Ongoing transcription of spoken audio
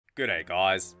G'day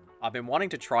guys. I've been wanting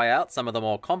to try out some of the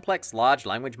more complex large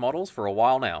language models for a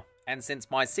while now, and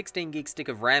since my 16GB stick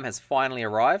of RAM has finally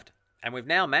arrived, and we've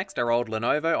now maxed our old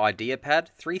Lenovo IdeaPad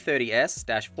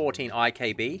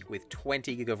 330S-14IKB with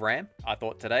 20GB of RAM, I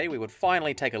thought today we would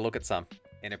finally take a look at some.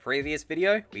 In a previous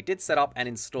video, we did set up and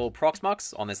install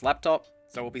Proxmox on this laptop,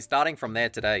 so we'll be starting from there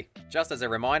today. Just as a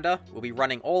reminder, we'll be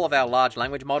running all of our large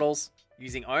language models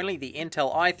using only the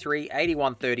Intel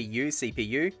i3-8130U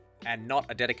CPU and not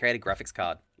a dedicated graphics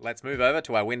card. Let's move over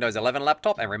to our Windows 11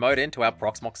 laptop and remote into our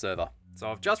Proxmox server.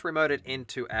 So I've just remoted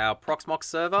into our Proxmox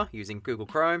server using Google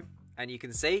Chrome, and you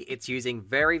can see it's using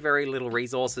very little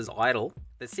resources idle.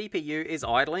 The CPU is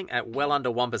idling at well under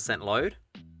 1% load,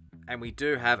 and we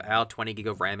do have our 20GB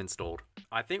of RAM installed.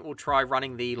 I think we'll try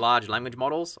running the large language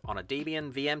models on a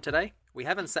Debian VM today. We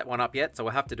haven't set one up yet, so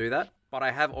we'll have to do that, but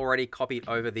I have already copied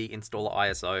over the installer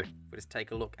ISO. We'll just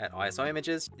take a look at ISO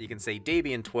images. You can see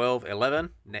Debian 12.11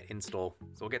 net install.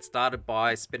 So we'll get started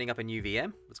by spinning up a new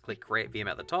VM. Let's click create VM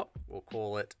at the top. We'll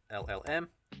call it LLM.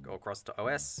 Go across to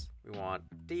OS. We want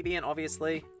Debian,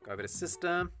 obviously. Go over to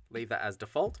system, leave that as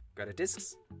default. Go to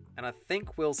disks, and I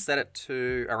think we'll set it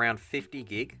to around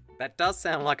 50GB. That does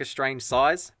sound like a strange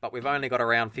size, but we've only got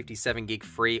around 57GB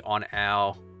free on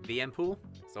our VM pool.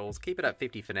 So we'll keep it at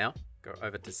 50 for now. Go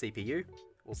over to CPU.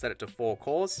 We'll set it to 4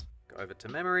 cores. Go over to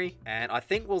memory. And I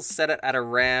think we'll set it at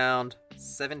around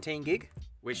 17GB,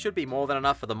 which should be more than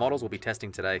enough for the models we'll be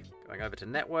testing today. Going over to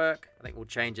network. I think we'll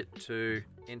change it to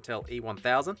Intel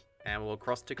E1000. And we'll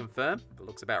cross to confirm. If it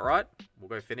looks about right, we'll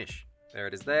go finish. There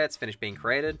it is there. It's finished being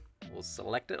created. We'll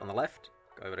select it on the left.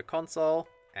 Go over to console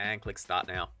and click start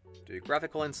now. Do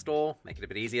graphical install. Make it a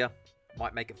bit easier.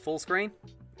 Might make it full screen.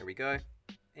 There we go.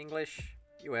 English.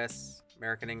 US,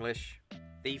 American English.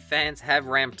 The fans have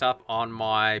ramped up on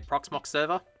my Proxmox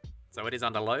server, so it is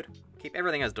under load. Keep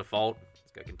everything as default.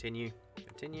 Let's go continue,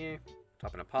 continue.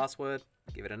 Type in a password,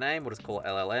 give it a name. We'll just call it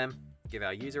LLM. Give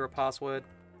our user a password.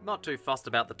 Not too fussed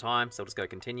about the time, so we'll just go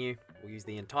continue. We'll use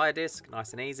the entire disk,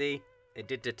 nice and easy. It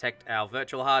did detect our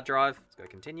virtual hard drive. Let's go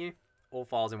continue. All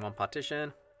files in one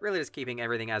partition. Really just keeping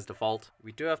everything as default.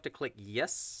 We do have to click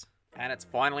yes. And it's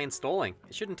finally installing.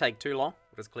 It shouldn't take too long.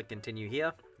 We'll just click continue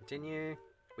here. Continue.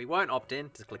 We won't opt in.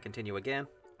 Just click continue again.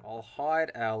 I'll hide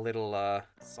our little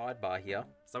sidebar here.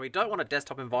 So we don't want a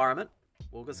desktop environment.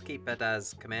 We'll just keep it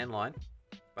as command line.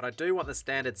 But I do want the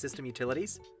standard system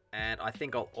utilities. And I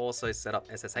think I'll also set up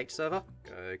SSH server.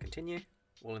 Go continue.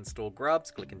 We'll install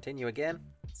grubs. Click continue again.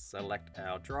 Select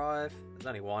our drive. There's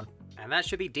only one. And that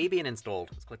should be Debian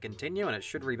installed. Let's click continue and it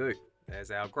should reboot. There's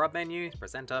our grub menu.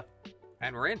 Press enter.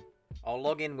 And we're in. I'll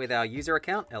log in with our user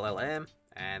account, LLM,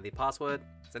 and the password.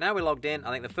 So now we're logged in.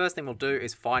 I think the first thing we'll do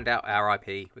is find out our IP.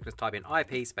 We can just type in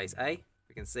IP space A.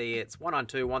 We can see it's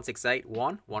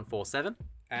 192.168.1.147.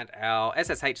 And our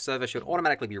SSH server should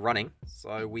automatically be running.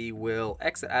 So we will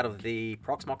exit out of the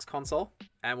Proxmox console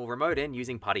and we'll remote in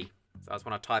using PuTTY. So I just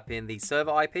want to type in the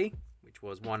server IP, which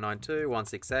was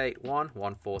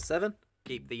 192.168.1.147.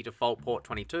 Keep the default port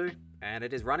 22, and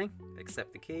it is running.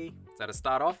 Accept the key. So to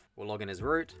start off, we'll log in as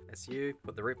root, su,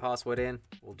 put the root password in.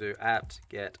 We'll do apt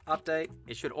get update.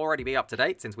 It should already be up to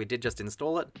date since we did just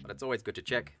install it, but it's always good to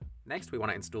check. Next, we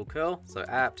want to install curl. So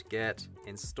apt get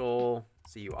install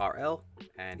curl,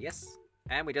 and yes.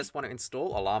 And we just want to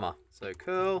install a Llama. So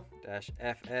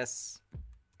curl-fssl.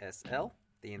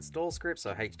 The install script,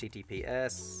 so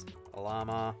https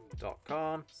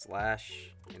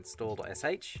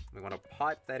llama.com/install.sh. We want to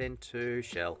pipe that into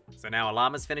shell. So now our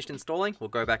Llama's finished installing. We'll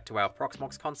go back to our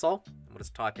Proxmox console and we'll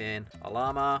just type in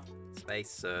Llama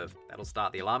space serve. That'll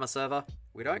start the Llama server.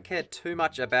 We don't care too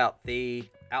much about the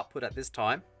output at this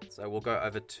time, so we'll go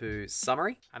over to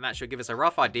summary, and that should give us a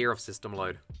rough idea of system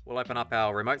load. We'll open up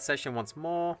our remote session once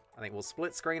more. I think we'll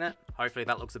split screen it. Hopefully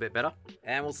that looks a bit better.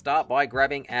 And we'll start by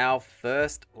grabbing our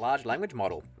first large language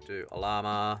model. Do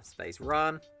Llama space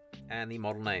run and the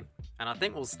model name. And I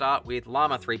think we'll start with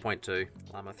Llama3.2.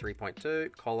 Llama3.2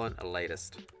 colon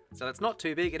latest. So that's not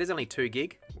too big. It is only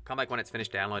 2GB. We'll come back when it's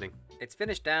finished downloading. It's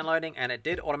finished downloading and it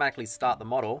did automatically start the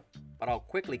model, but I'll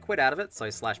quickly quit out of it. So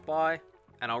 /buy.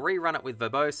 And I'll rerun it with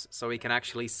verbose so we can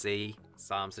actually see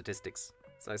some statistics.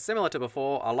 So similar to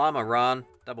before, a llama run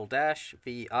 --verbose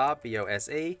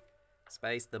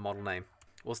space the model name.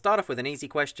 We'll start off with an easy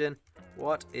question.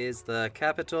 What is the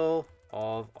capital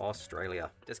of Australia?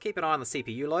 Just keep an eye on the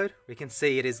CPU load. We can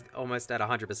see it is almost at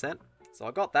 100%. So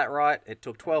I got that right. It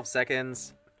took 12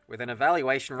 seconds. with an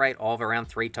evaluation rate of around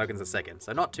 3 tokens a second,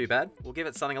 so not too bad. We'll give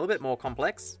it something a little bit more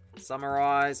complex.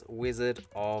 Summarize Wizard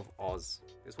of Oz.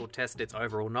 This will test its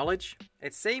overall knowledge.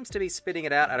 It seems to be spitting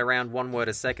it out at around 1 word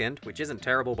a second, which isn't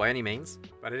terrible by any means,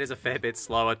 but it is a fair bit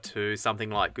slower to something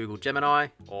like Google Gemini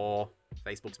or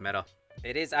Facebook's Meta.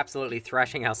 It is absolutely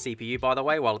thrashing our CPU, by the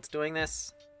way, while it's doing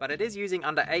this, but it is using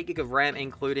under 8 gig of RAM,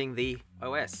 including the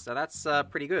OS, so that's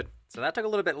pretty good. So that took a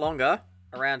little bit longer,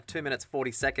 around 2 minutes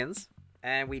 40 seconds,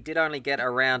 and we did only get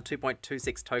around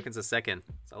 2.26 tokens a second,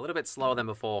 so a little bit slower than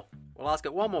before. We'll ask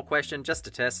it one more question just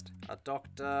to test. A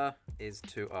doctor is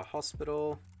to a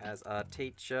hospital, as a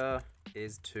teacher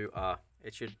is to a...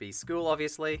 It should be school,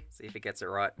 obviously. See if it gets it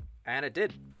right. And it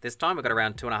did. This time we got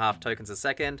around 2.5 tokens a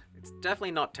second. It's definitely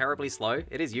not terribly slow.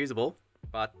 It is usable,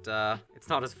 but it's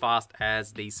not as fast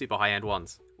as the super high-end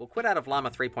ones. We'll quit out of Llama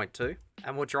 3.2,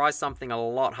 and we'll try something a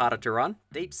lot harder to run.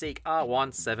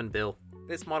 DeepseekR1 7 bil.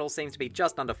 This model seems to be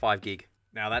just under 5 gig.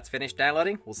 Now that's finished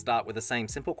downloading, we'll start with the same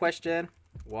simple question.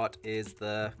 What is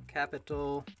the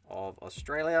capital of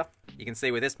Australia? You can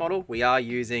see with this model, we are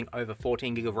using over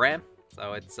 14 gig of RAM.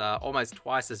 So it's almost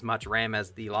twice as much RAM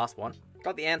as the last one.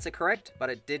 Got the answer correct, but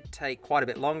it did take quite a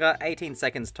bit longer, 18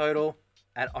 seconds total,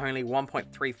 at only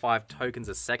 1.35 tokens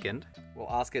a second. We'll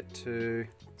ask it to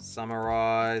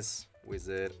summarize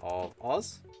Wizard of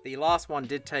Oz. The last one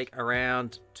did take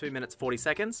around 2 minutes 40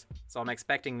 seconds, so I'm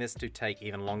expecting this to take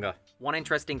even longer. One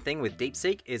interesting thing with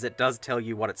DeepSeek is it does tell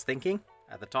you what it's thinking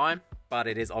at the time, but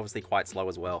it is obviously quite slow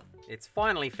as well. It's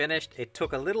finally finished. It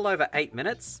took a little over 8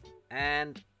 minutes,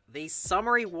 and the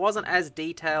summary wasn't as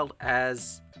detailed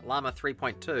as Llama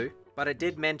 3.2, but it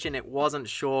did mention it wasn't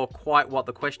sure quite what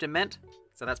the question meant,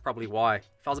 so that's probably why.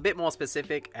 If I was a bit more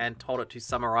specific and told it to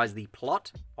summarize the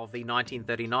plot of the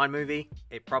 1939 movie,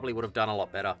 it probably would have done a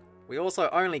lot better. We also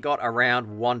only got around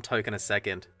 1 token a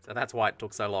second, so that's why it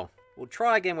took so long. We'll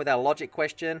try again with our logic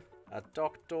question. A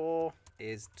doctor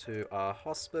is to a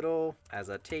hospital, as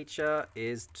a teacher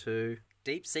is to...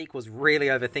 DeepSeek was really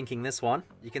overthinking this one.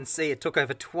 You can see it took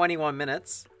over 21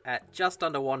 minutes at just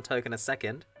under 1 token a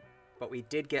second, but we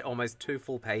did get almost 2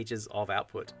 full pages of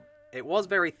output. It was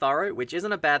very thorough, which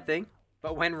isn't a bad thing,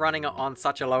 but when running it on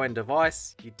such a low-end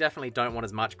device, you definitely don't want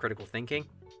as much critical thinking,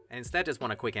 and instead just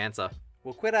want a quick answer.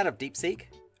 We'll quit out of DeepSeek,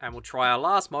 and we'll try our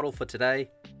last model for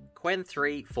today,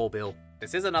 Qwen3 4 bil.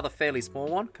 This is another fairly small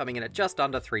one, coming in at just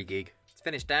under 3 gig.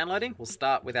 Finished downloading, we'll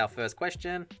start with our first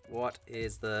question. What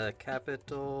is the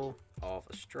capital of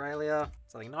Australia?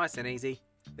 Something nice and easy.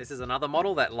 This is another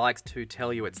model that likes to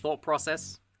tell you its thought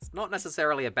process. It's not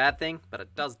necessarily a bad thing, but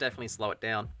it does definitely slow it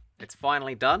down. It's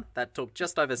finally done. That took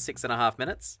just over 6.5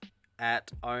 minutes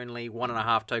at only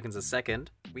 1.5 tokens a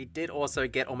second. We did also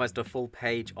get almost a full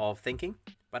page of thinking,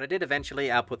 but it did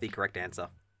eventually output the correct answer.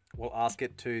 We'll ask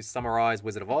it to summarize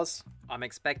Wizard of Oz. I'm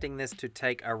expecting this to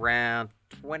take around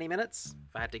 20 minutes,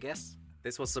 if I had to guess.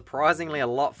 This was surprisingly a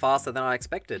lot faster than I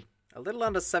expected. A little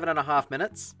under 7.5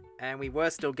 minutes, and we were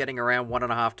still getting around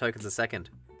 1.5 tokens a second.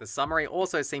 The summary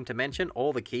also seemed to mention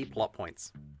all the key plot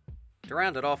points. To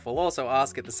round it off, we'll also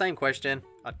ask it the same question.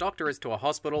 A doctor is to a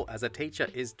hospital, as a teacher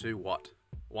is to what?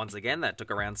 Once again, that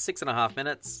took around 6.5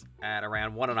 minutes at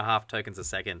around 1.5 tokens a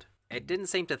second. It didn't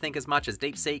seem to think as much as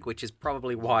DeepSeek, which is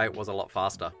probably why it was a lot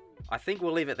faster. I think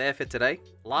we'll leave it there for today.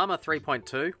 Llama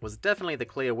 3.2 was definitely the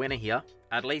clear winner here,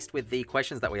 at least with the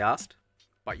questions that we asked.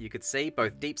 But you could see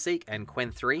both DeepSeek and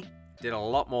Qwen3 did a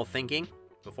lot more thinking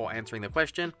before answering the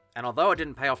question, and although it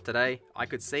didn't pay off today, I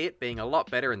could see it being a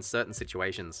lot better in certain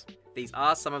situations. These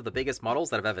are some of the biggest models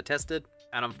that I've ever tested,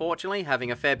 and unfortunately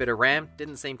having a fair bit of RAM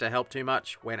didn't seem to help too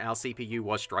much when our CPU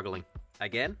was struggling.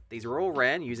 Again, these were all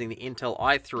ran using the Intel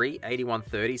i3-8130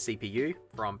 CPU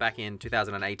from back in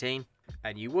 2018,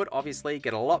 and you would obviously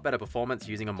get a lot better performance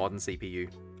using a modern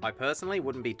CPU. I personally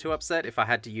wouldn't be too upset if I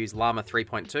had to use Llama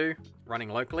 3.2 running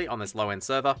locally on this low-end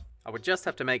server. I would just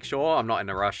have to make sure I'm not in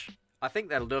a rush. I think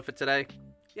that'll do it for today.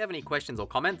 If you have any questions or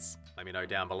comments, let me know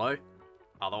down below.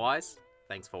 Otherwise,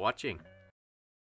 thanks for watching.